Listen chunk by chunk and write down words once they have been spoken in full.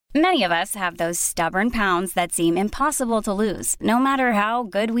Many of us have those stubborn pounds that seem impossible to lose, no matter how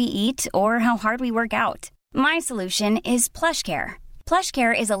good we eat or how hard we work out. My solution is PlushCare.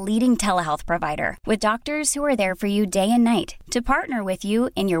 PlushCare is a leading telehealth provider with doctors who are there for you day and night to partner with you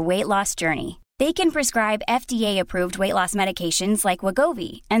in your weight loss journey. They can prescribe FDA-approved weight loss medications like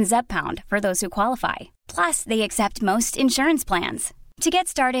Wegovy and Zepbound for those who qualify. Plus, they accept most insurance plans. To get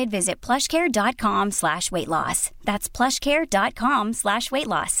started, visit plushcare.com/weightloss. That's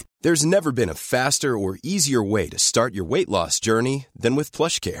plushcare.com/weightloss. There's never been a faster or easier way to start your weight loss journey than with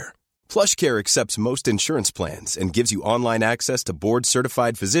PlushCare. PlushCare accepts most insurance plans and gives you online access to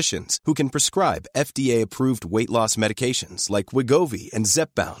board-certified physicians who can prescribe FDA-approved weight loss medications like Wegovy and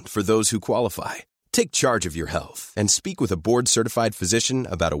Zepbound for those who qualify. Take charge of your health and speak with a board-certified physician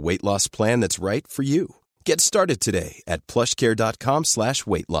about a weight loss plan that's right for you. Get started today at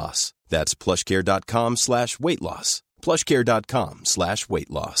plushcare.com/weightloss. That's plushcare.com/weightloss.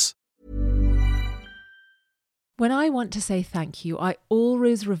 plushcare.com/weightloss. When I want to say thank you, I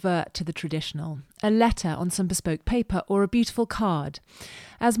always revert to the traditional, a letter on some bespoke paper or a beautiful card.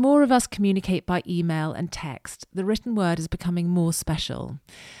 As more of us communicate by email and text, the written word is becoming more special.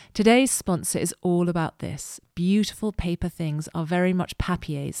 Today's sponsor is all about this. Beautiful paper things are very much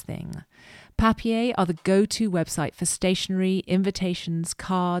Papier's thing. Papier are the go-to website for stationery, invitations,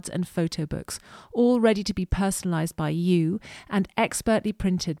 cards and photo books, all ready to be personalised by you and expertly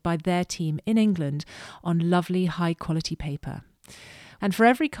printed by their team in England on lovely high-quality paper. And for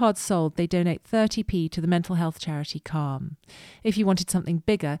every card sold, they donate 30p to the mental health charity Calm. If you wanted something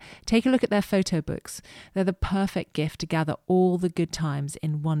bigger, take a look at their photo books. They're the perfect gift to gather all the good times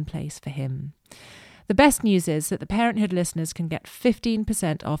in one place for him. The best news is that the Parenthood listeners can get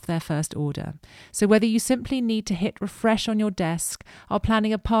 15% off their first order. So whether you simply need to hit refresh on your desk, are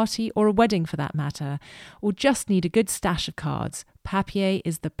planning a party or a wedding for that matter, or just need a good stash of cards, Papier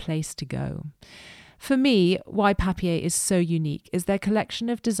is the place to go. For me, why Papier is so unique is their collection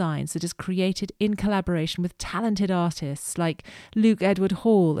of designs that is created in collaboration with talented artists like Luke Edward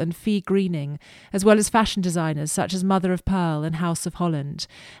Hall and Fee Greening, as well as fashion designers such as Mother of Pearl and House of Holland,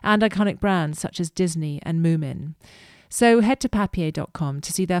 and iconic brands such as Disney and Moomin. So head to papier.com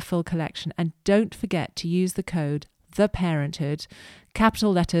to see their full collection and don't forget to use the code THEPARENTHOOD,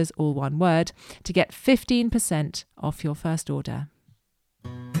 capital letters all one word, to get 15% off your first order.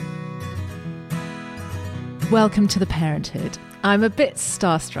 Welcome to The Parenthood. I'm a bit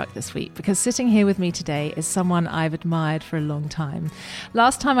starstruck this week because sitting here with me today is someone I've admired for a long time.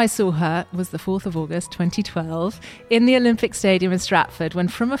 Last time I saw her was the 4th of August 2012 in the Olympic Stadium in Stratford when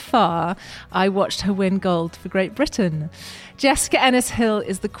from afar I watched her win gold for Great Britain. Jessica Ennis-Hill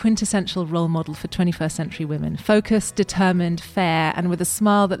is the quintessential role model for 21st century women. Focused, determined, fair, and with a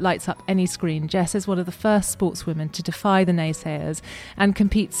smile that lights up any screen, Jess is one of the first sportswomen to defy the naysayers and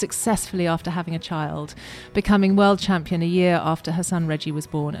compete successfully after having a child, becoming world champion a year after her son Reggie was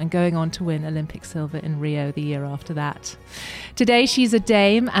born and going on to win Olympic silver in Rio the year after that. Today she's a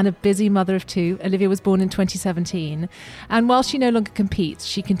dame and a busy mother of two. Olivia was born in 2017, and while she no longer competes,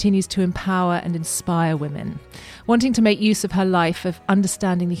 she continues to empower and inspire women. Wanting to make use of her life of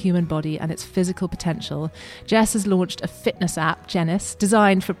understanding the human body and its physical potential, Jess has launched a fitness app, Genis,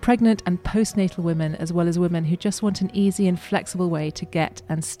 designed for pregnant and postnatal women, as well as women who just want an easy and flexible way to get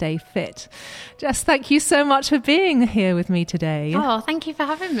and stay fit. Jess, thank you so much for being here with me today. Oh, thank you for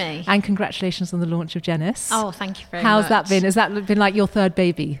having me. And congratulations on the launch of Genis. Oh, thank you very much. How's that been? Has that been like your third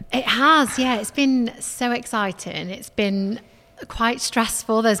baby? It has, yeah. It's been so exciting. It's been quite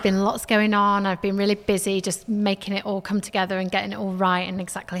stressful. There's been lots going on. I've been really busy just making it all come together and getting it all right and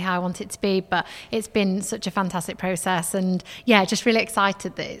exactly how I want it to be. But it's been such a fantastic process, and yeah, just really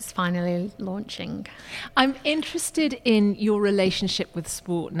excited that it's finally launching. I'm interested in your relationship with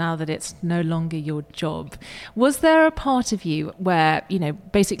sport now that it's no longer your job. Was there a part of you where, you know,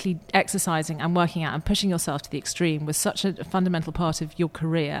 basically exercising and working out and pushing yourself to the extreme was such a fundamental part of your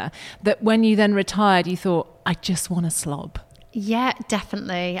career that when you then retired, you thought, I just want to slob? Yeah,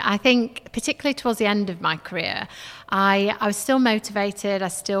 definitely. I think particularly towards the end of my career, I was still motivated. I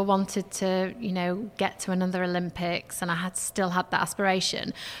still wanted to, you know, get to another Olympics, and I still had that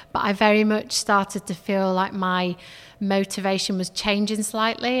aspiration. But I very much started to feel like my motivation was changing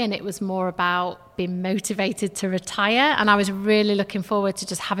slightly, and it was more about being motivated to retire. And I was really looking forward to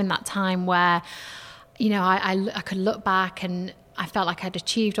just having that time where, you know, I could look back and I felt like I'd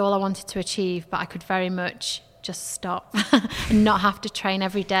achieved all I wanted to achieve, but I could very much just stop and not have to train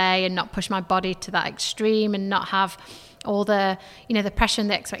every day and not push my body to that extreme and not have all the, the pressure and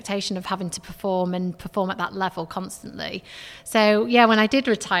the expectation of having to perform at that level constantly. So yeah, when I did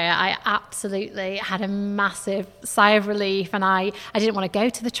retire, I absolutely had a massive sigh of relief, and I didn't want to go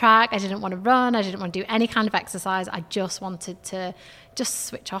to the track, I didn't want to run, I didn't want to do any kind of exercise. I just wanted to just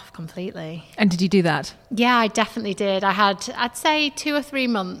switch off completely. And did you do that? Yeah, I definitely did. I had, I'd say 2 or 3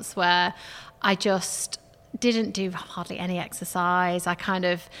 months where I just didn't do hardly any exercise. I kind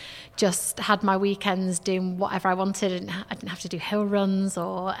of just had my weekends doing whatever I wanted, and I didn't have to do hill runs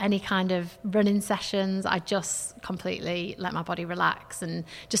or any kind of running sessions. I just completely let my body relax and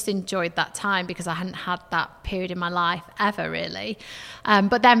just enjoyed that time, because I hadn't had that period in my life ever really.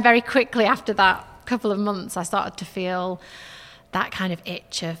 But then very quickly after that couple of months, I started to feel that kind of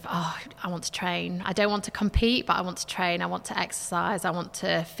itch of, I want to train. I don't want to compete, but I want to train. I want to exercise. I want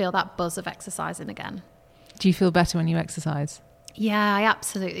to feel that buzz of exercising again. Do you feel better when you exercise? Yeah, I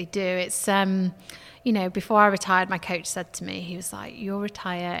absolutely do. It's, before I retired, my coach said to me, he was like, you'll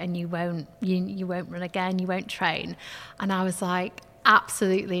retire and you won't run again, you won't train. And I was like,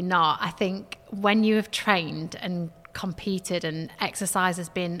 absolutely not. I think when you have trained and competed and exercise has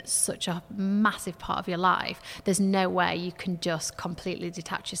been such a massive part of your life, there's no way you can just completely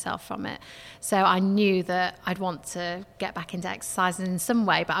detach yourself from it. So I knew that I'd want to get back into exercising in some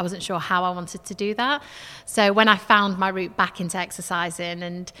way, but I wasn't sure how I wanted to do that. So when I found my route back into exercising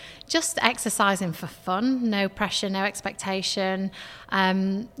and just exercising for fun, no pressure, no expectation,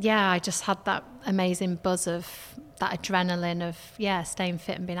 I just had that amazing buzz of that adrenaline of staying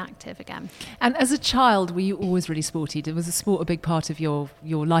fit and being active again. And as a child, were you always really sporty? Was the sport a big part of your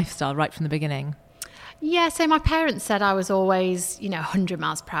lifestyle right from the beginning? Yeah, so my parents said I was always, 100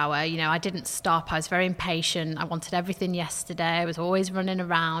 miles per hour. I didn't stop. I was very impatient. I wanted everything yesterday. I was always running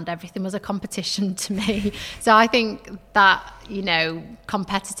around. Everything was a competition to me. So I think that,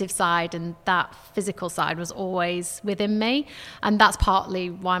 competitive side and that physical side was always within me. And that's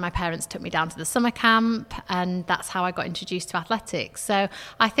partly why my parents took me down to the summer camp. And that's how I got introduced to athletics. So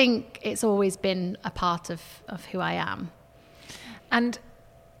I think it's always been a part of who I am. And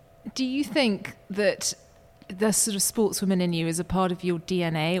do you think that the sort of sportswoman in you is a part of your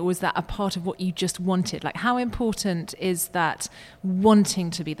DNA, or is that a part of what you just wanted? Like, how important is that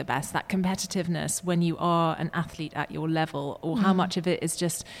wanting to be the best, that competitiveness when you are an athlete at your level, or how much of it is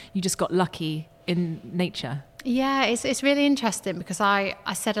just you just got lucky in nature? Yeah, it's really interesting, because I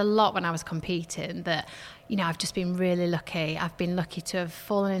said a lot when I was competing that, I've just been really lucky. I've been lucky to have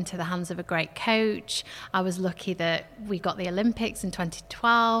fallen into the hands of a great coach. I was lucky that we got the Olympics in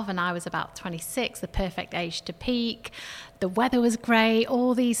 2012 and I was about 26, the perfect age to peak. The weather was great.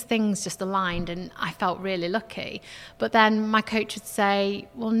 All these things just aligned and I felt really lucky. But then my coach would say,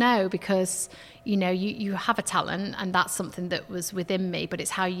 well, no, because you have a talent and that's something that was within me, but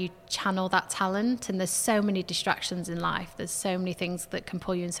it's how you channel that talent. And there's so many distractions in life. There's so many things that can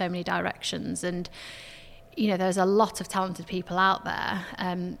pull you in so many directions. And, there's a lot of talented people out there,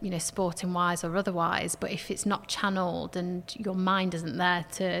 sporting wise or otherwise, but if it's not channeled and your mind isn't there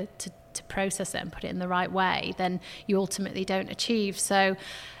to process it and put it in the right way, then you ultimately don't achieve. So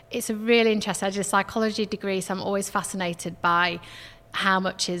it's a really interesting, I did a psychology degree, so I'm always fascinated by how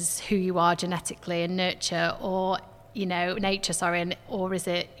much is who you are genetically and nature, or or is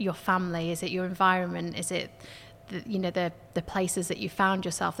it your family, is it your environment, is it the places that you found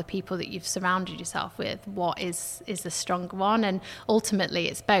yourself, the people that you've surrounded yourself with, what is the stronger one? And ultimately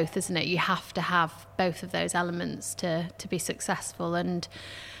it's both, isn't it? You have to have both of those elements to be successful. And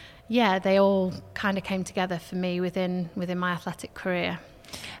they all kind of came together for me within my athletic career.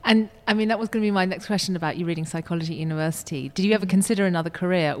 And I mean, that was going to be my next question about you reading psychology at university. Did you ever consider another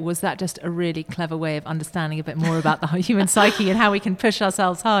career, or was that just a really clever way of understanding a bit more about the human psyche and how we can push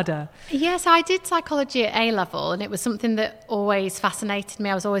ourselves harder? Yeah, so I did psychology at A-level, and it was something that always fascinated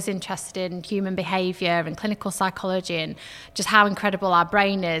me. I was always interested in human behaviour and clinical psychology and just how incredible our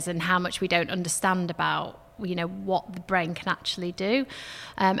brain is and how much we don't understand about what the brain can actually do,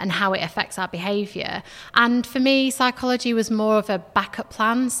 and how it affects our behaviour. And for me, psychology was more of a backup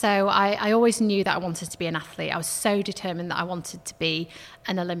plan. So I always knew that I wanted to be an athlete. I was so determined that I wanted to be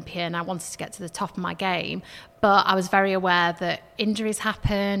an Olympian. I wanted to get to the top of my game. But I was very aware that injuries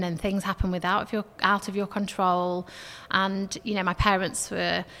happen and things happen out of your control. And, my parents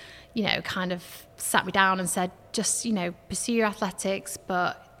were, kind of sat me down and said, just, pursue your athletics,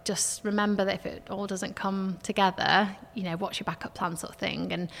 but just remember that if it all doesn't come together, what's your backup plan, sort of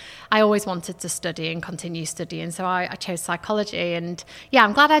thing. And I always wanted to study and continue studying, so I chose psychology. And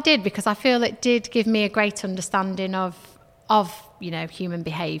I'm glad I did, because I feel it did give me a great understanding of human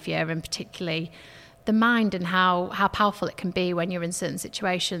behaviour, and particularly the mind and how powerful it can be when you're in certain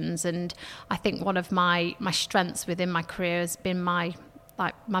situations. And I think one of my strengths within my career has been my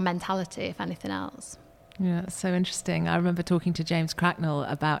mentality, if anything else. Yeah, it's so interesting. I remember talking to James Cracknell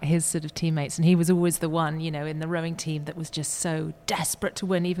about his sort of teammates, and he was always the one, in the rowing team that was just so desperate to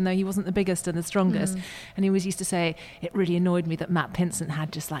win, even though he wasn't the biggest and the strongest. And he always used to say, it really annoyed me that Matt Pinsent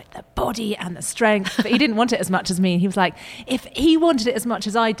had just like the body and the strength, but he didn't want it as much as me. And he was like, if he wanted it as much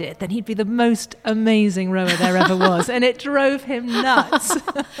as I did, then he'd be the most amazing rower there ever was. And it drove him nuts.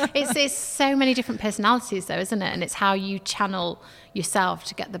 It's so many different personalities though, isn't it? And it's how you channel yourself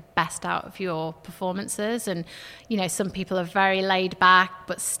to get the best out of your performances. And some people are very laid back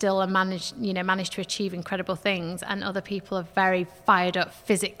but still manage to achieve incredible things, and other people are very fired up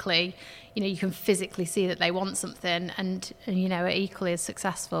physically. You can physically see that they want something and are equally as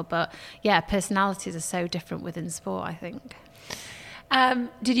successful. But yeah, personalities are so different within sport, I think.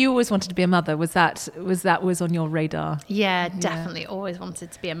 Did you always wanted to be a mother? Was that on your radar? Yeah, definitely. Always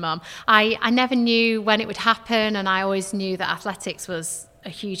wanted to be a mum. I never knew when it would happen, and I always knew that athletics was a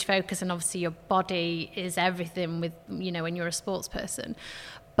huge focus, and obviously your body is everything with, when you're a sports person.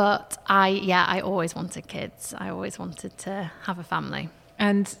 But I always wanted kids. I always wanted to have a family.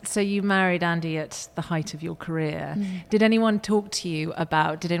 And so you married Andy at the height of your career. Did anyone talk to you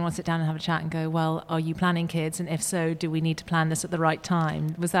did anyone sit down and have a chat and go, well, are you planning kids? And if so, do we need to plan this at the right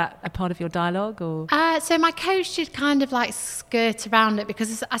time? Was that a part of your dialogue? Or? So my coach did kind of like skirt around it,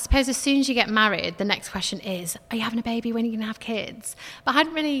 because I suppose as soon as you get married, the next question is, are you having a baby? When are you going to have kids? But I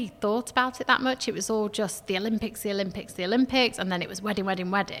hadn't really thought about it that much. It was all just the Olympics. And then it was wedding.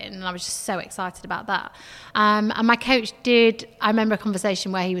 And I was just so excited about that. And my coach I remember a conversation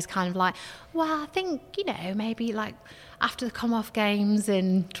where he was kind of like, well, I think, maybe like after the Commonwealth Games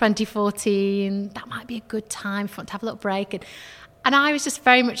in 2014, that might be a good time if you want to have a little break. And I was just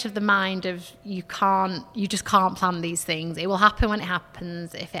very much of the mind of you just can't plan these things. It will happen when it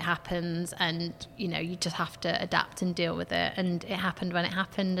happens, if it happens, and, you just have to adapt and deal with it. And it happened when it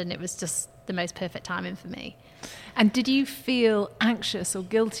happened, and it was just the most perfect timing for me. And did you feel anxious or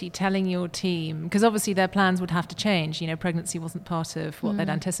guilty telling your team? Because obviously their plans would have to change. Pregnancy wasn't part of what they'd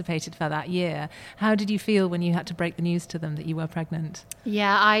anticipated for that year. How did you feel when you had to break the news to them that you were pregnant?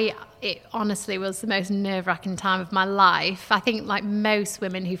 Yeah, it honestly was the most nerve-wracking time of my life. I think like most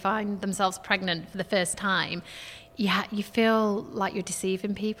women who find themselves pregnant for the first time, you feel like you're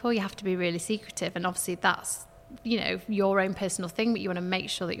deceiving people. You have to be really secretive. And obviously that's your own personal thing, but you want to make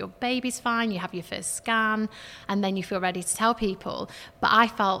sure that your baby's fine. You have your first scan, and then you feel ready to tell people. But I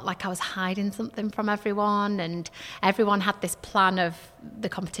felt like I was hiding something from everyone, and everyone had this plan of the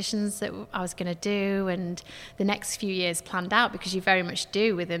competitions that I was going to do and the next few years planned out, because you very much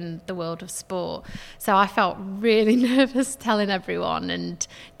do within the world of sport. So I felt really nervous telling everyone and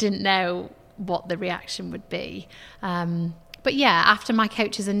didn't know what the reaction would be. But yeah, after my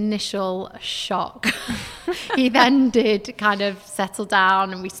coach's initial shock, he then did kind of settle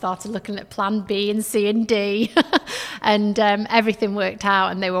down, and we started looking at plan B and C and D, and everything worked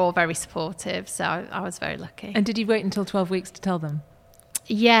out, and they were all very supportive. So I was very lucky. And did you wait until 12 weeks to tell them?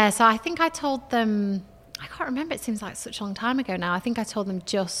 Yeah, so I think I told them, I can't remember, it seems like such a long time ago now. I think I told them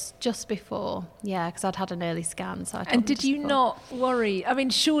just before, because I'd had an early scan. So and did you not worry? I mean,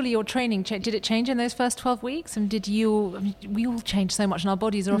 surely your training, did it change in those first 12 weeks? And we all change so much, and our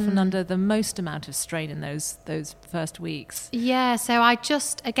bodies are often under the most amount of strain in those first weeks. Yeah, so I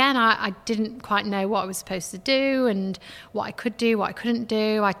didn't quite know what I was supposed to do and what I could do, what I couldn't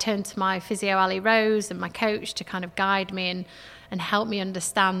do. I turned to my physio, Ali Rose, and my coach to kind of guide me and help me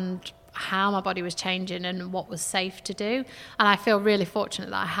understand how my body was changing and what was safe to do. And I feel really fortunate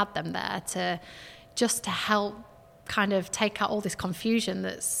that I had them there to help kind of take out all this confusion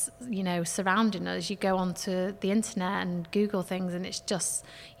that's, surrounding us. You go onto the internet and Google things, and it's just,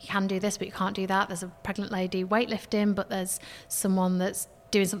 you can do this, but you can't do that. There's a pregnant lady weightlifting, but there's someone that's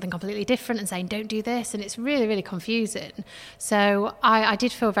doing something completely different and saying, don't do this. And it's really, really confusing. So I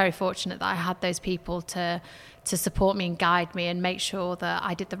did feel very fortunate that I had those people to support me and guide me and make sure that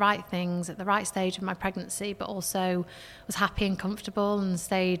I did the right things at the right stage of my pregnancy, but also was happy and comfortable and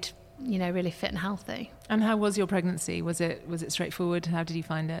stayed, really fit and healthy. And how was your pregnancy? Was it straightforward? How did you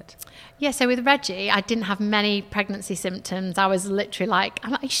find it? Yeah, so with Reggie, I didn't have many pregnancy symptoms. I was literally like,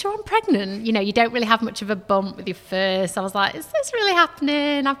 are you sure I'm pregnant? You don't really have much of a bump with your first. I was like, is this really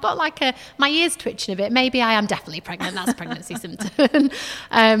happening? I've got my ears twitching a bit. Maybe I am definitely pregnant. That's a pregnancy symptom.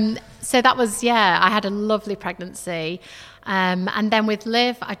 So that was, I had a lovely pregnancy. And then with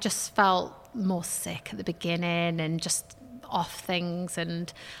Liv, I just felt more sick at the beginning and just off things,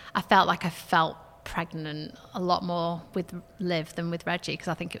 and I felt like I felt pregnant a lot more with Liv than with Reggie, because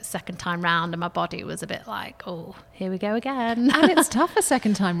I think it was second time round and my body was a bit like, oh, here we go again. And it's tough a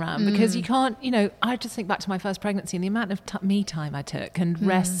second time round because you can't, I just think back to my first pregnancy and the amount of me time I took and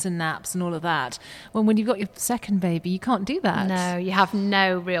rests and naps and all of that. When you've got your second baby, you can't do that. No, you have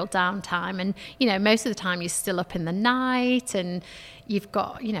no real downtime. And, most of the time you're still up in the night and you've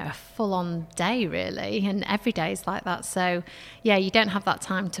got, a full-on day, really, and every day is like that. So, yeah, you don't have that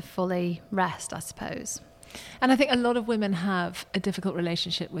time to fully rest, I suppose. And I think a lot of women have a difficult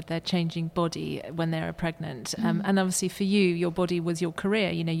relationship with their changing body when they're pregnant. And obviously for you, your body was your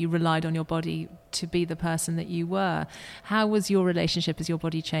career. You relied on your body to be the person that you were. How was your relationship as your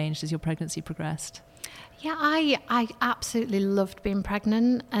body changed, as your pregnancy progressed? Yeah, I absolutely loved being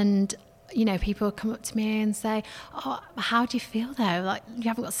pregnant. And people would come up to me and say, oh, how do you feel though? Like, you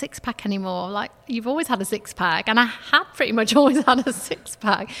haven't got a six-pack anymore. Like, you've always had a six-pack. And I had pretty much always had a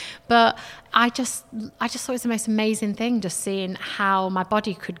six-pack. But I just thought it was the most amazing thing, just seeing how my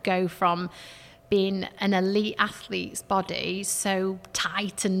body could go from being an elite athlete's body, so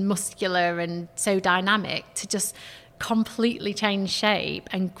tight and muscular and so dynamic, to just completely change shape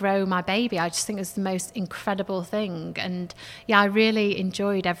and grow my baby. I just think it was the most incredible thing. And yeah, I really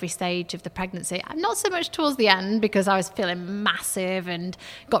enjoyed every stage of the pregnancy. Not so much towards the end, because I was feeling massive and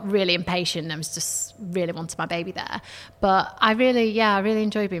got really impatient. I was just really wanted my baby there. But I really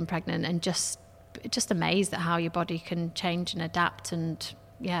enjoy being pregnant, and just amazed at how your body can change and adapt and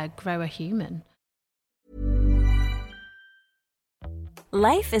grow a human.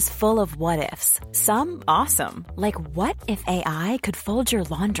 Life is full of what-ifs. Some awesome, like what if AI could fold your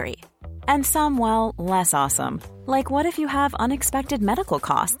laundry? And some, well, less awesome, like what if you have unexpected medical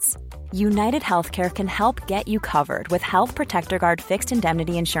costs? United Healthcare can help get you covered with Health Protector Guard fixed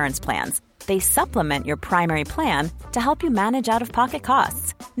indemnity insurance plans. They supplement your primary plan to help you manage out-of-pocket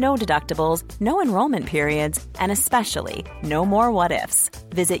costs. No deductibles, no enrollment periods, and especially no more what-ifs.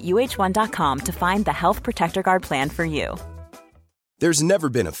 Visit UH1.com to find the Health Protector Guard plan for you. There's never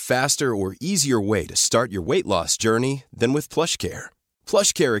been a faster or easier way to start your weight loss journey than with PlushCare.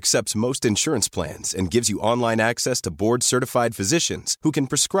 PlushCare accepts most insurance plans and gives you online access to board-certified physicians who can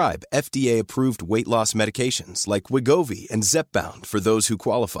prescribe FDA-approved weight loss medications like Wegovy and Zepbound for those who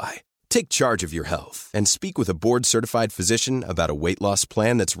qualify. Take charge of your health and speak with a board-certified physician about a weight loss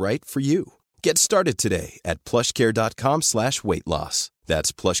plan that's right for you. Get started today at plushcare.com/weight loss.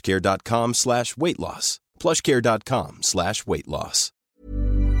 That's plushcare.com/weight loss. plushcare.com/weight loss.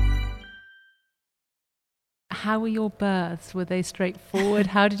 How were your births? Were they straightforward?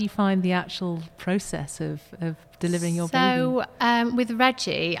 How did you find the actual process of delivering your baby? So with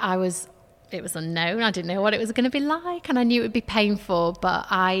Reggie, it was unknown. I didn't know what it was going to be like, and I knew it would be painful, but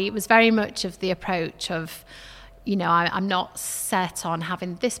I was very much of the approach of, I'm not set on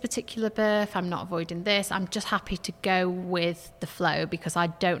having this particular birth. I'm not avoiding this. I'm just happy to go with the flow, because I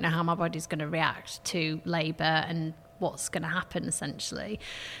don't know how my body's going to react to labour and what's going to happen, essentially.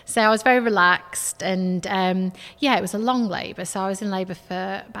 So I was very relaxed, and it was a long labour. So I was in labour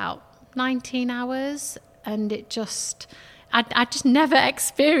for about 19 hours, and I just never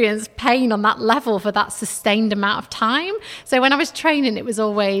experienced pain on that level for that sustained amount of time. So when I was training, it was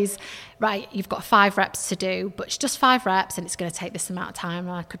always, right, you've got 5 reps to do, but it's just 5 reps and it's going to take this amount of time.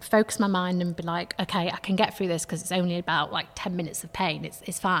 And I could focus my mind and be like, okay, I can get through this because it's only about 10 minutes of pain.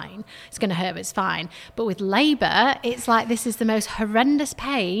 It's fine. It's going to hurt, but it's fine. But with labour, it's like, this is the most horrendous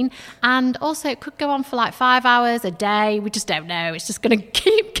pain. And also it could go on for 5 hours, a day. We just don't know. It's just going to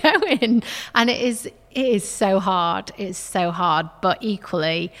keep going. And it is so hard. It's so hard. But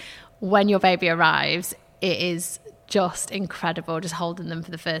equally, when your baby arrives, it is just incredible, just holding them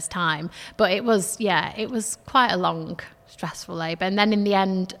for the first time. But it was quite a long, stressful labour. And then in the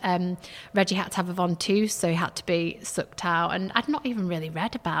end, Reggie had to have a ventouse, so he had to be sucked out. And I'd not even really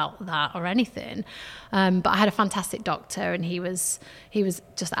read about that or anything. But I had a fantastic doctor, and he was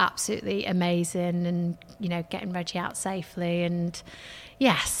just absolutely amazing, and getting Reggie out safely. And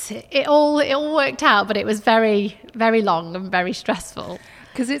yes, it all worked out, but it was very, very long and very stressful.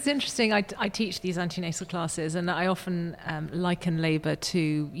 Because it's interesting, I teach these antenatal classes, and I often liken labour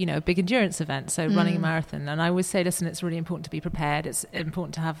to, a big endurance event, so running a marathon. And I always say, listen, it's really important to be prepared. It's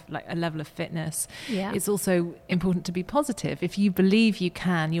important to have a level of fitness. Yeah. It's also important to be positive. If you believe you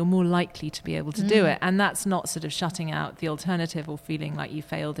can, you're more likely to be able to do it. And that's not sort of shutting out the alternative or feeling like you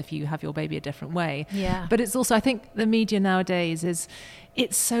failed if you have your baby a different way. Yeah. But it's also, I think the media nowadays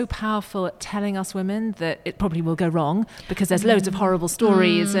it's so powerful at telling us women that it probably will go wrong, because there's loads of horrible stories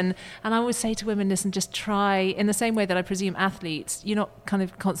stories. And I always say to women, listen, just try, in the same way that I presume athletes, you're not kind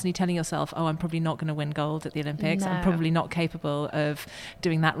of constantly telling yourself, oh, I'm probably not going to win gold at the Olympics. I'm probably not capable of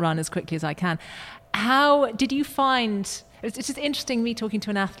doing that run as quickly as I can. How did you find, it's just interesting me talking to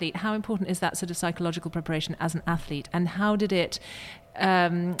an athlete, how important is that sort of psychological preparation as an athlete, and how did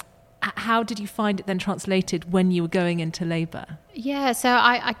you find it then translated when you were going into labour? Yeah, so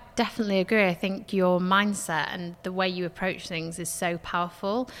I definitely agree. I think your mindset and the way you approach things is so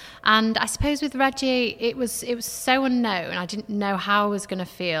powerful. And I suppose with Reggie, it was so unknown. I didn't know how I was going to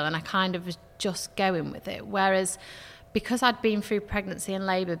feel, and I kind of was just going with it. Whereas because I'd been through pregnancy and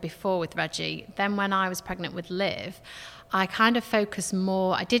labour before with Reggie, then when I was pregnant with Liv, I kind of focused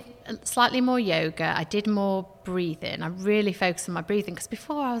more, I did slightly more yoga, I did more breathing. I really focused on my breathing, because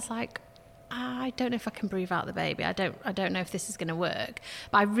before I was like, I don't know if I can breathe out the baby. I don't know if this is going to work.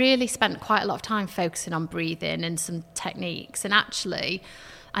 But I really spent quite a lot of time focusing on breathing and some techniques. And actually,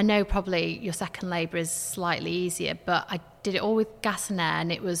 I know probably your second labour is slightly easier, but I did it all with gas and air, and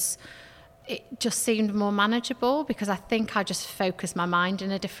it just seemed more manageable, because I think I just focused my mind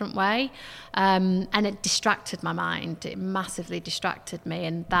in a different way, and it distracted my mind. It massively distracted me,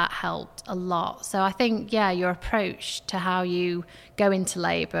 and that helped a lot. So I think, your approach to how you go into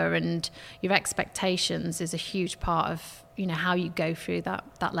labour and your expectations is a huge part of, how you go through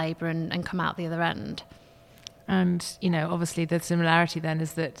that labour and come out the other end. And, obviously the similarity then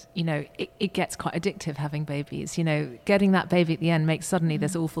is that, it gets quite addictive having babies. Getting that baby at the end makes suddenly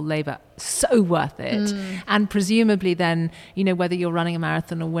this awful labour so worth it. And presumably then, whether you're running a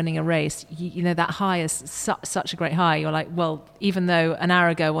marathon or winning a race, that high is such a great high. You're like, well, even though an hour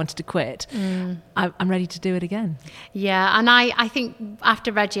ago I wanted to quit, I'm ready to do it again. Yeah, and I think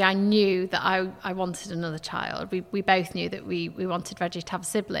after Reggie, I knew that I wanted another child. We both knew that we wanted Reggie to have a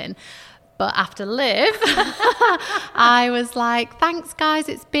sibling. But after Liv, I was like, thanks, guys.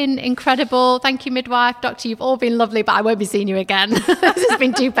 It's been incredible. Thank you, midwife, doctor. You've all been lovely, but I won't be seeing you again. This has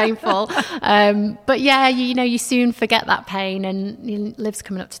been too painful. But yeah, you soon forget that pain. And Liv's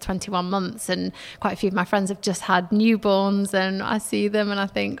coming up to 21 months, and quite a few of my friends have just had newborns, and I see them and I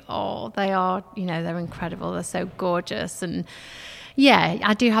think, oh, they are, they're incredible. They're so gorgeous. And yeah,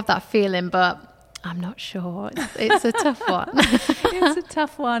 I do have that feeling, but I'm not sure. It's a tough one. It's a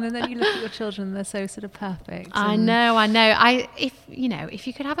tough one. And then you look at your children, they're so sort of perfect. I know. If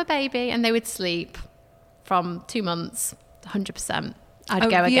you could have a baby and they would sleep from 2 months, 100%, I'd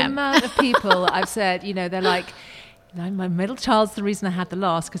go again. The amount of people I've said, they're like, my middle child's the reason I had the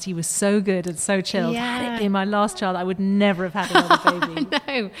last, because he was so good and so chilled. Yeah. Had it been my last child, I would never have had another baby. I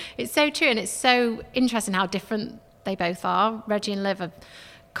know. It's so true. And it's so interesting how different they both are. Reggie and Liv are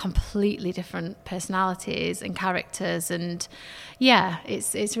completely different personalities and characters, and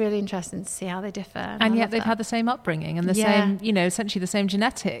it's really interesting to see how they differ, and yet they've had the same upbringing and the same essentially the same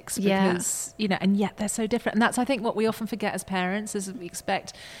genetics, because and yet they're so different. And that's, I think, what we often forget as parents, is that we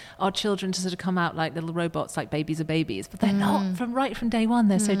expect our children to sort of come out like little robots, like babies are babies, but they're not. From day one,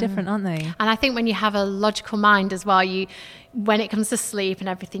 they're so different, aren't they? And I think when you have a logical mind as well, when it comes to sleep and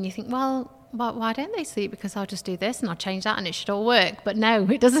everything, you think, well, why don't they sleep? Because I'll just do this and I'll change that and it should all work. But no,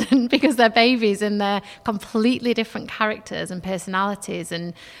 it doesn't, because they're babies and they're completely different characters and personalities,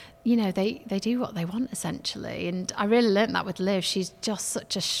 and they do what they want, essentially. And I really learnt that with Liv. She's just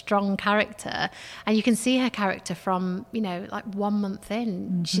such a strong character, and you can see her character from like 1 month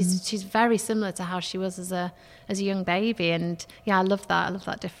in. She's very similar to how she was as a young baby, and I love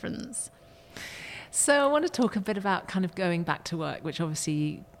that difference. So I want to talk a bit about kind of going back to work, which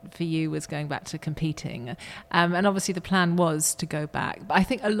obviously for you was going back to competing. And obviously the plan was to go back. But I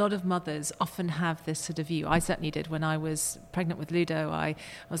think a lot of mothers often have this sort of view. I certainly did when I was pregnant with Ludo. I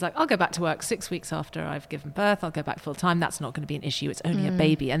was like, I'll go back to work 6 weeks after I've given birth. I'll go back full time. That's not going to be an issue. It's only a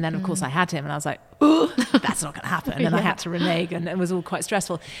baby. And then, of course, I had him and I was like, oh, that's not going to happen. And I had to renege, and it was all quite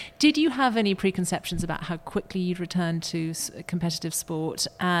stressful. Did you have any preconceptions about how quickly you'd return to competitive sport?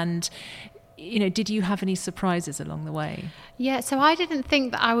 And did you have any surprises along the way? Yeah, so I didn't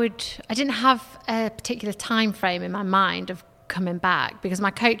think that I didn't have a particular time frame in my mind of coming back, because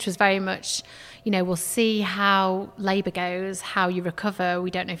my coach was very much, we'll see how labour goes, how you recover. We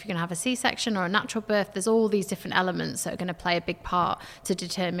don't know if you're going to have a C-section or a natural birth. There's all these different elements that are going to play a big part to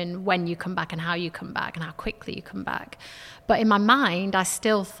determine when you come back and how you come back and how quickly you come back. But in my mind, I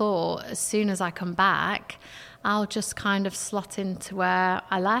still thought as soon as I come back, I'll just kind of slot into where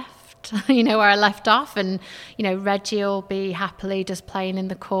I left. where I left off. And, Reggie will be happily just playing in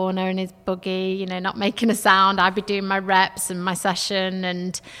the corner in his buggy, not making a sound. I'd be doing my reps and my session,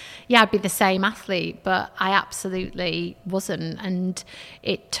 and I'd be the same athlete, but I absolutely wasn't. And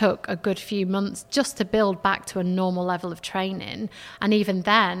it took a good few months just to build back to a normal level of training. And even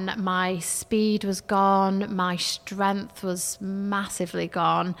then, my speed was gone, my strength was massively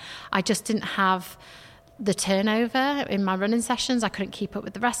gone. I just didn't have the turnover in my running sessions. I couldn't keep up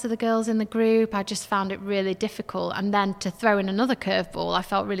with the rest of the girls in the group. I just found it really difficult. And then to throw in another curveball, I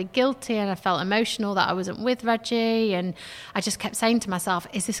felt really guilty and I felt emotional that I wasn't with Reggie. And I just kept saying to myself,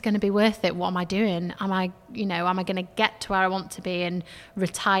 is this going to be worth it? What am I doing? Am I going to get to where I want to be and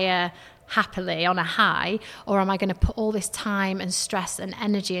retire happily on a high, or am I going to put all this time and stress and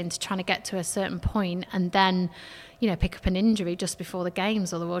energy into trying to get to a certain point and then pick up an injury just before the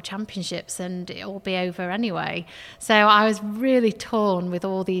games or the World Championships and it'll be over anyway? So I was really torn with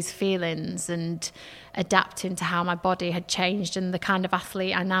all these feelings and adapting to how my body had changed and the kind of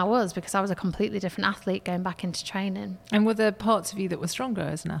athlete I now was, because I was a completely different athlete going back into training. And were there parts of you that were stronger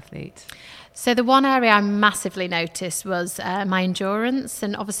as an athlete? So the one area I massively noticed was my endurance.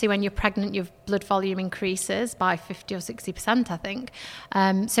 And obviously when you're pregnant, your blood volume increases by 50 or 60%, I think.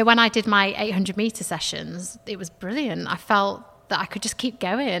 So when I did my 800 metre sessions, it was brilliant. I felt that I could just keep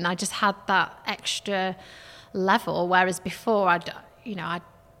going. I just had that extra level, whereas before I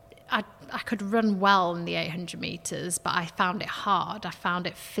could run well in the 800 metres, but I found it hard. I found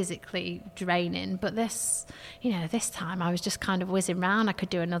it physically draining. But this time I was just kind of whizzing around. I could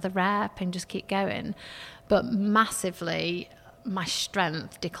do another rep and just keep going. But massively, my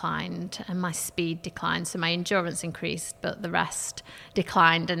strength declined and my speed declined. So my endurance increased, but the rest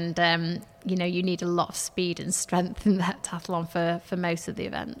declined. And, you need a lot of speed and strength in that heptathlon for most of the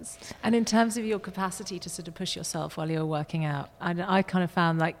events. And in terms of your capacity to sort of push yourself while you're working out, I kind of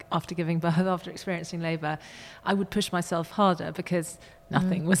found like after giving birth, after experiencing labour, I would push myself harder because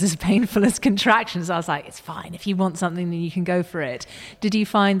nothing was as painful as contractions. I was like, it's fine. If you want something, then you can go for it. Did you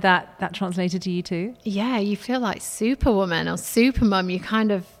find that translated to you too? Yeah, you feel like Superwoman or Supermum.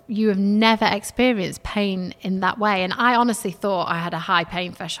 You have never experienced pain in that way. And I honestly thought I had a high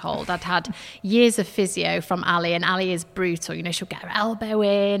pain threshold. I'd had years of physio from Ali, and Ali is brutal. She'll get her elbow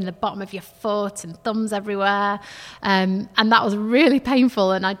in, the bottom of your foot and thumbs everywhere. And that was really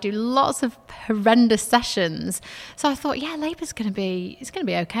painful. And I'd do lots of horrendous sessions. So I thought, labour's going to be okay. It's going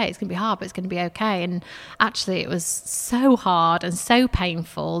to be hard, but it's going to be okay. And actually it was so hard and so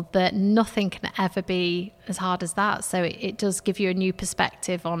painful that nothing can ever be as hard as that. So it does give you a new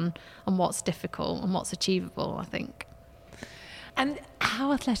perspective on what's difficult and what's achievable, I think. And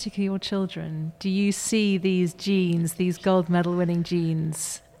how athletic are your children? Do you see these genes, these gold medal winning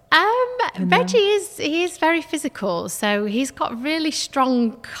genes? Reggie is very physical, so he's got really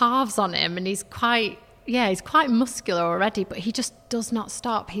strong calves on him, and he's quite muscular already, but he just does not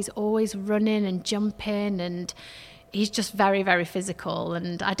stop. He's always running and jumping, and he's just very, very physical.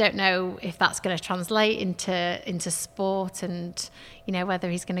 And I don't know if that's going to translate into sport and, whether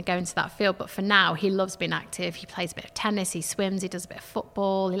he's going to go into that field. But for now, he loves being active. He plays a bit of tennis, he swims, he does a bit of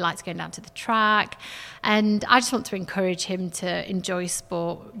football, he likes going down to the track. And I just want to encourage him to enjoy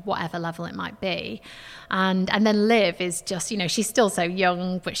sport, whatever level it might be. And then Liv is just, she's still so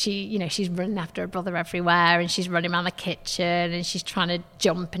young, but she's running after her brother everywhere, and she's running around the kitchen, and she's trying to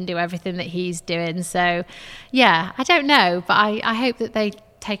jump and do everything that he's doing. So, I don't know, but I hope that they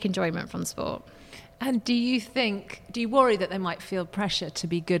take enjoyment from sport. And do you worry that they might feel pressure to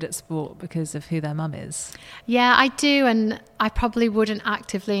be good at sport because of who their mum is? Yeah, I do. And I probably wouldn't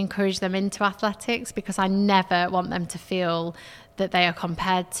actively encourage them into athletics, because I never want them to feel that they are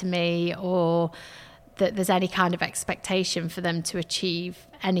compared to me, or that there's any kind of expectation for them to achieve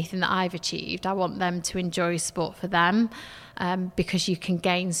anything that I've achieved. I want them to enjoy sport for them, because you can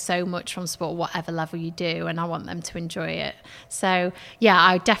gain so much from sport, whatever level you do, and I want them to enjoy it. So,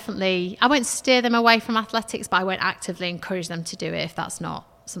 I won't steer them away from athletics, but I won't actively encourage them to do it if that's not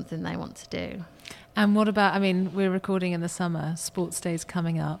something they want to do. And what about, we're recording in the summer, Sports Day's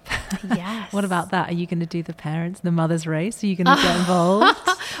coming up. Yes. What about that? Are you going to do the mother's race? Are you going to get involved?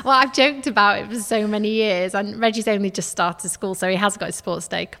 Well, I've joked about it for so many years, and Reggie's only just started school, so he has got his Sports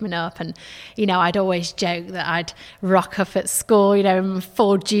Day coming up. And, I'd always joke that I'd rock up at school, in my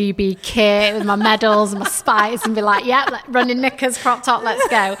full GB kit with my medals and my spikes and be like, running knickers, crop top, let's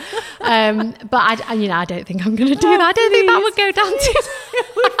go. But I don't think I'm going to do that. I don't think that would go down to... It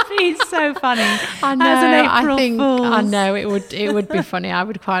would be so funny. I know. As an April Fool's. I know it would be funny. I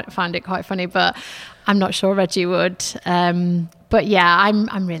would find it quite funny, but I'm not sure Reggie would. But yeah,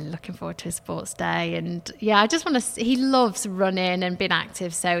 I'm really looking forward to his sports day. And yeah, I just want to, he loves running and being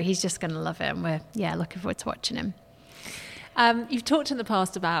active. So he's just going to love it. And we're, looking forward to watching him. You've talked in the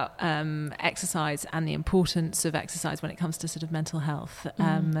past about exercise and the importance of exercise when it comes to sort of mental health.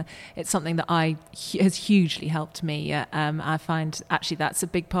 It's something that has hugely helped me. I find actually that's a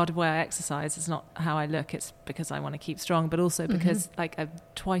big part of why I exercise. It's not how I look, it's because I want to keep strong, but also because like a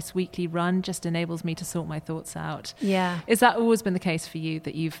twice weekly run just enables me to sort my thoughts out. Yeah. Is that always been the case for you,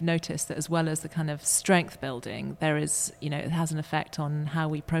 that you've noticed that as well as the kind of strength building, there is, it has an effect on how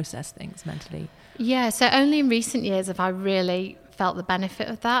we process things mentally? Yeah, so only in recent years have I really felt the benefit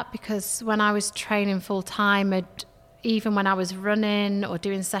of that, because when I was training full time, even when I was running or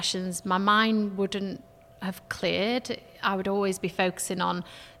doing sessions, my mind wouldn't have cleared. I would always be focusing on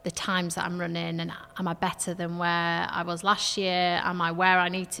the times that I'm running and am I better than where I was last year? Am I where I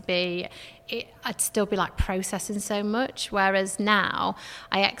need to be? I'd still be like processing so much. Whereas now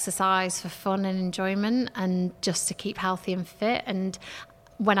I exercise for fun and enjoyment and just to keep healthy and fit. And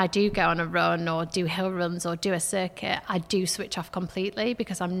when I do go on a run or do hill runs or do a circuit, I do switch off completely,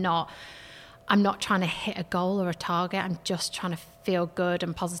 because I'm not trying to hit a goal or a target. I'm just trying to feel good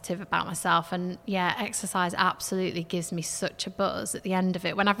and positive about myself. And yeah, exercise absolutely gives me such a buzz at the end of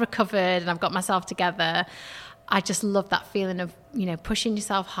it. When I've recovered and I've got myself together, I just love that feeling of, pushing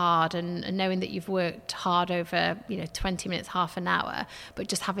yourself hard and knowing that you've worked hard over, 20 minutes, half an hour, but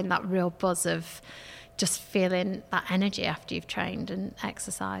just having that real buzz of just feeling that energy after you've trained and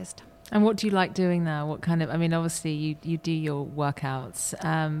exercised. And what do you like doing now? What kind of, obviously you do your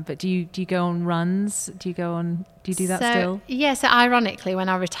workouts, but do you go on runs? Do you do that still? Yeah, so ironically, when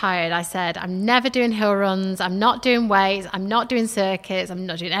I retired, I said, I'm never doing hill runs, I'm not doing weights, I'm not doing circuits, I'm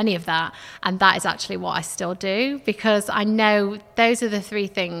not doing any of that. And that is actually what I still do, because I know those are the three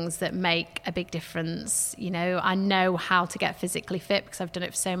things that make a big difference. I know how to get physically fit because I've done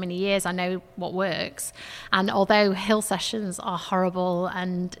it for so many years. I know what works. And although hill sessions are horrible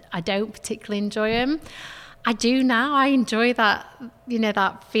and I don't particularly enjoy them, I do now. I enjoy that,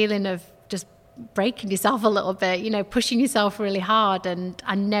 that feeling of just breaking yourself a little bit, pushing yourself really hard, and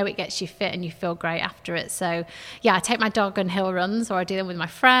I know it gets you fit and you feel great after it. So yeah, I take my dog on hill runs, or I do them with my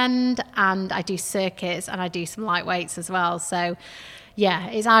friend, and I do circuits and I do some light weights as well. So yeah,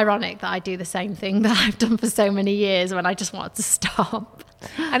 it's ironic that I do the same thing that I've done for so many years when I just wanted to stop.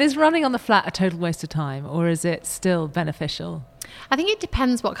 And is running on the flat a total waste of time, or is it still beneficial? I think it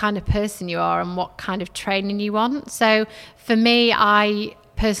depends what kind of person you are and what kind of training you want. So for me, I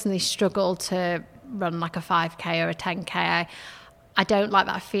personally struggle to run like a 5K or a 10K. I don't like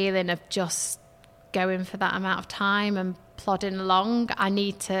that feeling of just going for that amount of time and plodding along. I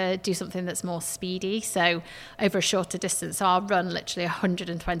need to do something that's more speedy, so over a shorter distance. So I'll run literally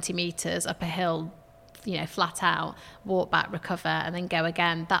 120 metres up a hill, flat out, walk back, recover, and then go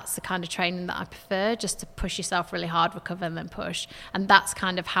again. That's the kind of training that I prefer, just to push yourself really hard, recover, and then push. And that's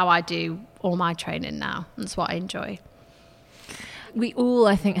kind of how I do all my training now. That's what I enjoy. We all,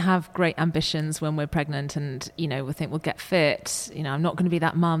 I think, have great ambitions when we're pregnant, and we think we'll get fit. I'm not going to be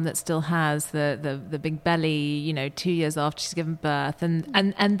that mum that still has the big belly 2 years after she's given birth,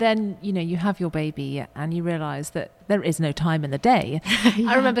 and then you have your baby and you realise that there is no time in the day.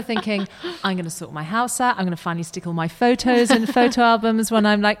 Yeah. I remember thinking, I'm going to sort my house out. I'm going to finally stick all my photos in photo albums when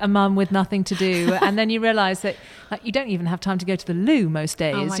I'm like a mum with nothing to do. And then you realise that you don't even have time to go to the loo most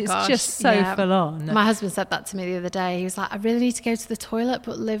days. Oh my it's gosh. Just so full on. My husband said that to me the other day. He was like, I really need to go to the toilet,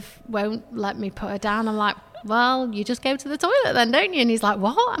 but Liv won't let me put her down. I'm like, well, you just go to the toilet then, don't you? And he's like,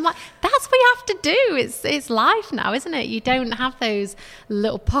 what? I'm like, that's what you have to do. It's life now, isn't it? You don't have those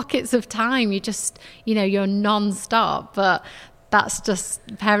little pockets of time. You just, you're non-stop. But that's just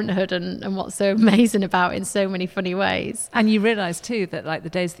parenthood and what's so amazing about it in so many funny ways. And you realise too that the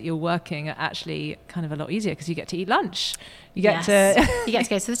days that you're working are actually kind of a lot easier because you get to eat lunch. You get to you get to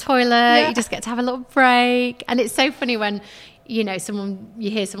go to the toilet. Yeah. You just get to have a little break. And it's so funny when you hear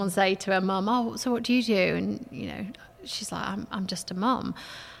someone say to her mum, oh, so what do you do? And, she's like, I'm just a mum.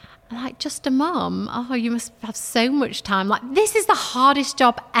 I'm like, just a mum? Oh, you must have so much time. Like, this is the hardest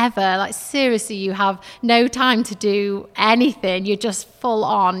job ever. Like, seriously, you have no time to do anything. You're just full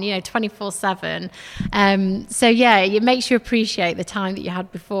on, 24/7. So, yeah, it makes you appreciate the time that you had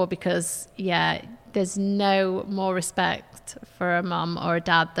before because, yeah, there's no more respect for a mum or a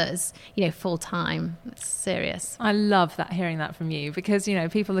dad that is, full time. It's serious. I love hearing that from you because,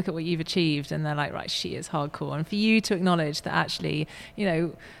 people look at what you've achieved and they're like, right, she is hardcore. And for you to acknowledge that actually,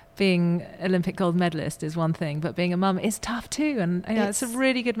 being Olympic gold medalist is one thing, but being a mum is tough too. And it's a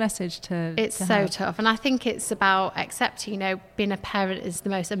really good message to so tough. And I think it's about accepting, being a parent is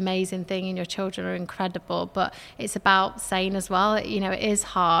the most amazing thing, and your children are incredible, but it's about saying as well, it is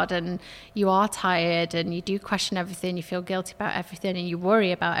hard, and you are tired, and you do question everything, you feel guilty about everything, and you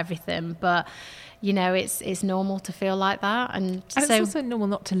worry about everything, but it's normal to feel like that. And it's also normal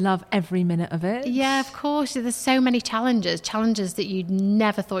not to love every minute of it. Yeah, of course. There's so many challenges that you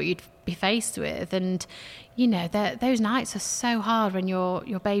never thought you'd be faced with. And, those nights are so hard when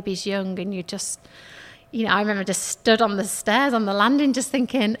your baby's young, and you just, I remember just stood on the stairs on the landing just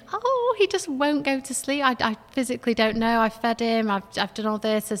thinking, oh, he just won't go to sleep. I physically don't know. I've fed him. I've done all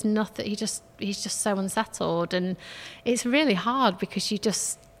this. There's nothing. He's just so unsettled. And it's really hard because you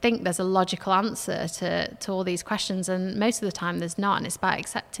just think there's a logical answer to all these questions, and most of the time there's not. And it's about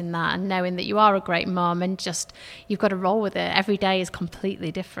accepting that and knowing that you are a great mum, and just you've got to roll with it. Every day is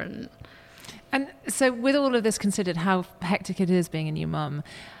completely different. And so with all of this considered, how hectic it is being a new mum,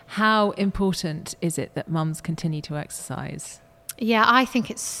 how important is it that mums continue to exercise? Yeah, I think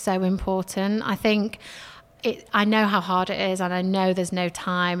it's so important. I know how hard it is, and I know there's no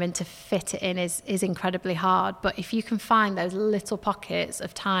time, and to fit it in is incredibly hard. But if you can find those little pockets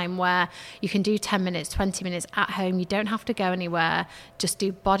of time where you can do 10 minutes, 20 minutes at home, you don't have to go anywhere, just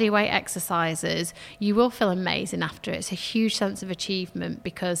do body weight exercises, you will feel amazing after it. It's a huge sense of achievement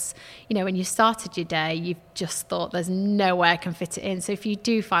because, when you started your day, you've just thought there's no way I can fit it in. So if you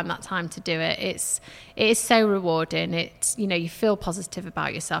do find that time to do it, it is so rewarding. It's, you feel positive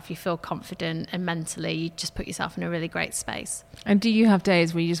about yourself, you feel confident, and mentally you just put yourself in a really great space. And do you have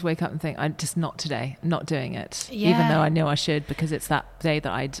days where you just wake up and think, I'm just not today, I'm not doing it, even though I know I should, because it's that day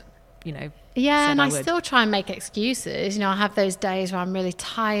that I'd, Yeah, and I still try and make excuses. I have those days where I'm really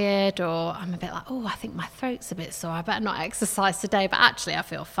tired, or I'm a bit like, I think my throat's a bit sore, I better not exercise today, but actually I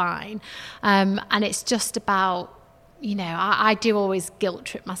feel fine. And it's just about, I do always guilt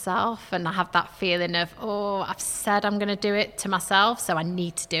trip myself, and I have that feeling of, I've said I'm going to do it to myself, so I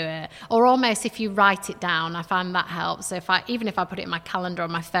need to do it. Or almost if you write it down, I find that helps. So even if I put it in my calendar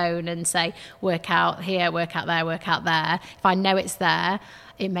on my phone and say, work out here, work out there, if I know it's there,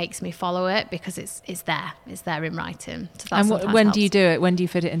 it makes me follow it because it's there in writing. So and when do you do it? When do you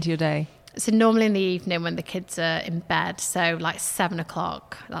fit it into your day? So normally in the evening when the kids are in bed, so like 7:00,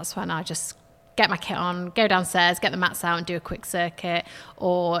 that's when I just get my kit on, go downstairs, get the mats out and do a quick circuit.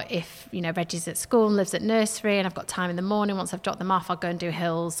 Or if, Reggie's at school and lives at nursery and I've got time in the morning, once I've dropped them off, I'll go and do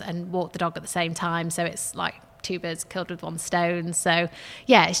hills and walk the dog at the same time. So it's like 2 birds killed with 1 stone. So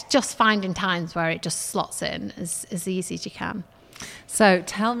yeah, it's just finding times where it just slots in as easy as you can. So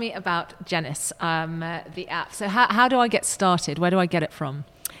tell me about Ennis, the app. So how do I get started? Where do I get it from?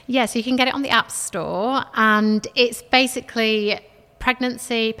 Yeah, so you can get it on the App Store, and it's basically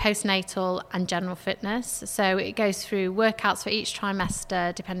pregnancy, postnatal and general fitness. So it goes through workouts for each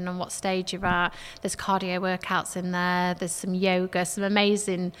trimester depending on what stage you're at. There's cardio workouts in there, there's some yoga, some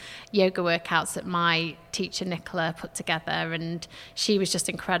amazing yoga workouts that my teacher Nicola put together, and she was just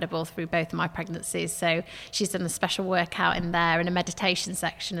incredible through both of my pregnancies. So she's done a special workout in there and a meditation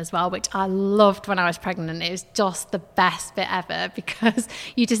section as well, which I loved when I was pregnant. It was just the best bit ever because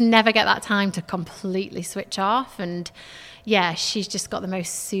you just never get that time to completely switch off. And yeah, she's just got the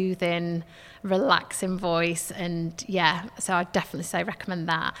most soothing, relaxing voice, and yeah, so I'd definitely say recommend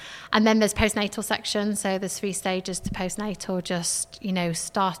that. And then there's postnatal section, so there's 3 stages to postnatal, just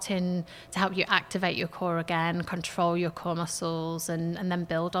starting to help you activate your core again, control your core muscles, and then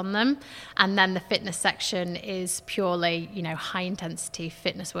build on them. And then the fitness section is purely high intensity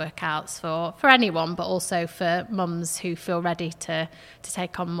fitness workouts for anyone, but also for mums who feel ready to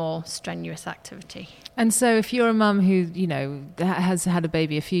take on more strenuous activity. And so if you're a mum who has had a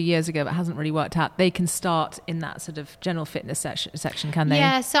baby a few years ago but hasn't really worked out, they can start in that sort of general fitness section, can they?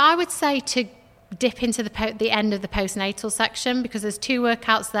 Yeah, so I would say to dip into the end of the postnatal section, because there's 2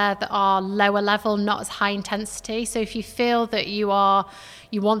 workouts there that are lower level, not as high intensity. So if you feel that you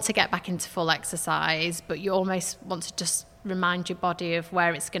want to get back into full exercise, but you almost want to just remind your body of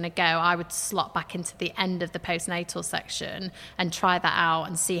where it's going to go, I would slot back into the end of the postnatal section and try that out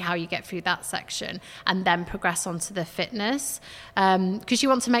and see how you get through that section, and then progress on to the fitness, because you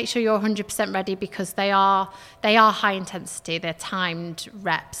want to make sure you're 100% ready, because they are high intensity. They're timed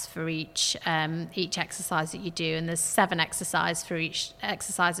reps for each exercise that you do, and there's 7 exercises for each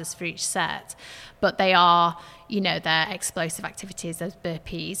set, but they are they're explosive activities, those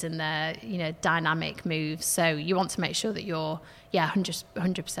burpees, and they're dynamic moves. So you want to make sure that you're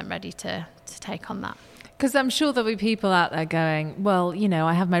 100% ready to take on that. Because I'm sure there'll be people out there going, well, you know,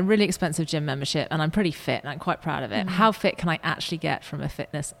 I have my really expensive gym membership and I'm pretty fit and I'm quite proud of it. How fit can I actually get from a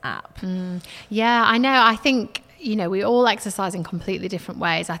fitness app? Yeah, I know. I think, you know, we all exercise in completely different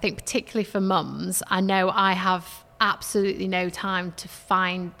ways. I think particularly for mums, I know I have absolutely no time to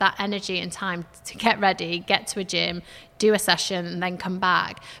find that energy and time to get ready, get to a gym, do a session and then come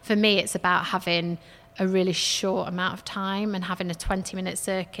back. For me, it's about having a really short amount of time and having a 20-minute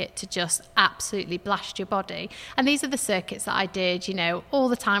circuit to just absolutely blast your body. And these are the circuits that I did, you know, all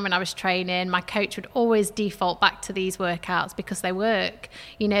the time when I was training. My coach would always default back to these workouts because they work.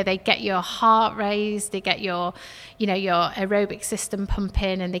 You know, they get your heart raised, they get your, you know, your aerobic system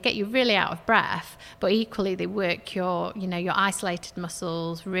pumping, and they get you really out of breath. But equally, they work your, you know, your isolated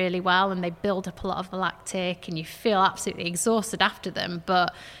muscles really well, and they build up a lot of the lactic, and you feel absolutely exhausted after them,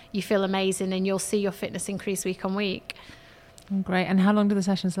 but you feel amazing and you'll see your fitness increase week on week. Great. And how long do the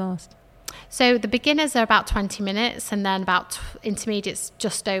sessions last? So the beginners are about 20 minutes, and then about intermediates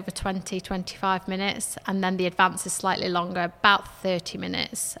just over 20-25 minutes, and then the advanced is slightly longer, about 30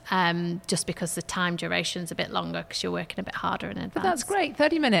 minutes, just because the time duration's a bit longer because you're working a bit harder in advance. But that's great,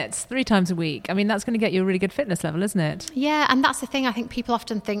 30 minutes 3 times a week. I mean, that's going to get you a really good fitness level, isn't it? Yeah, and that's the thing. I think people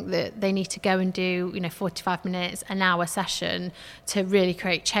often think that they need to go and do, you know, 45 minutes, an hour session to really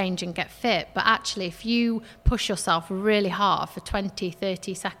create change and get fit. But actually, if you push yourself really hard for 20,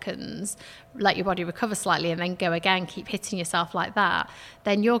 30 seconds, let your body recover slightly and then go again, keep hitting yourself like that,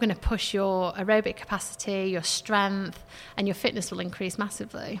 then you're going to push your aerobic capacity, your strength, and your fitness will increase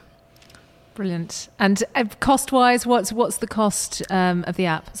massively. Brilliant. And cost-wise, what's the cost of the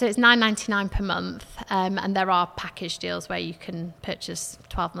app? So it's $9.99 per month, and there are package deals where you can purchase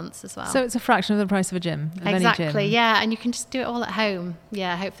 12 months as well. So it's a fraction of the price of a gym. Exactly, yeah, and you can just do it all at home.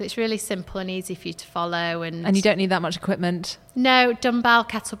 Yeah, hopefully it's really simple and easy for you to follow. And you don't need that much equipment? No, dumbbell,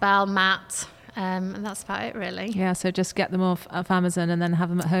 kettlebell, mat. And that's about it, really. Yeah, so just get them off Amazon and then have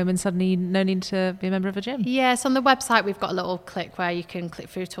them at home, and suddenly no need to be a member of a gym. Yes, on the website we've got a little click where you can click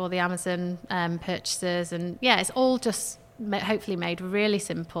through to all the Amazon purchases, and yeah, it's all just hopefully made really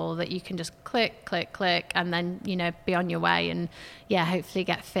simple that you can just click, and then, you know, be on your way and yeah, hopefully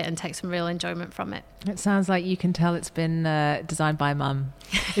get fit and take some real enjoyment from it. It sounds like you can tell it's been designed by a mum.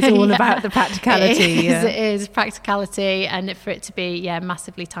 It's all about the practicality. It is practicality, and for it to be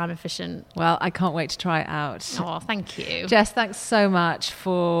massively time efficient. Well, I can't wait to try it out. Oh, thank you. Jess, thanks so much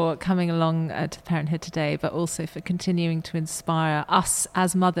for coming along to Parenthood today, but also for continuing to inspire us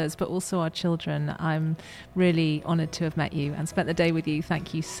as mothers, but also our children. I'm really honoured to have met you and spent the day with you.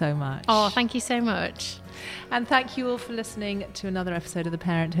 Thank you so much. Oh, thank you so much. And thank you all for listening to another episode of The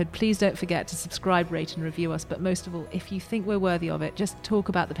Parenthood. Please don't forget to subscribe, rate and review us. But most of all, if you think we're worthy of it, just talk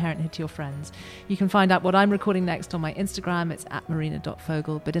about The Parenthood to your friends. You can find out what I'm recording next on my Instagram. It's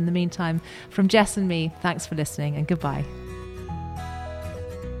 @marina.fogel. But in the meantime, from Jess and me, thanks for listening and goodbye.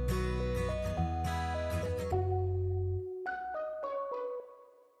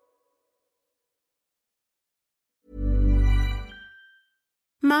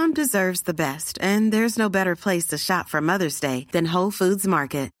 Mom deserves the best, and there's no better place to shop for Mother's Day than Whole Foods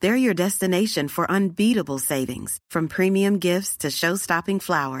Market. They're your destination for unbeatable savings, from premium gifts to show-stopping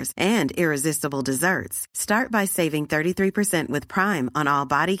flowers and irresistible desserts. Start by saving 33% with Prime on all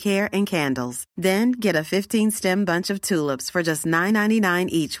body care and candles. Then get a 15-stem bunch of tulips for just $9.99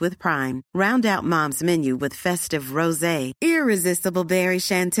 each with Prime. Round out Mom's menu with festive rosé, irresistible berry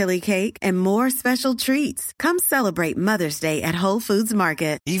chantilly cake, and more special treats. Come celebrate Mother's Day at Whole Foods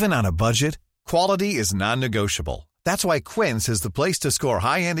Market. Even on a budget, quality is non-negotiable. That's why Quince is the place to score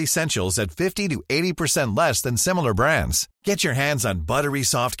high-end essentials at 50 to 80% less than similar brands. Get your hands on buttery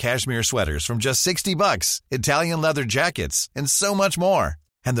soft cashmere sweaters from just $60, Italian leather jackets, and so much more.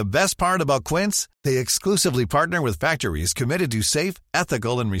 And the best part about Quince, they exclusively partner with factories committed to safe,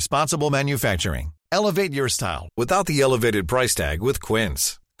 ethical, and responsible manufacturing. Elevate your style without the elevated price tag with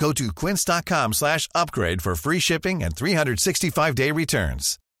Quince. Go to quince.com/upgrade for free shipping and 365-day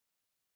returns.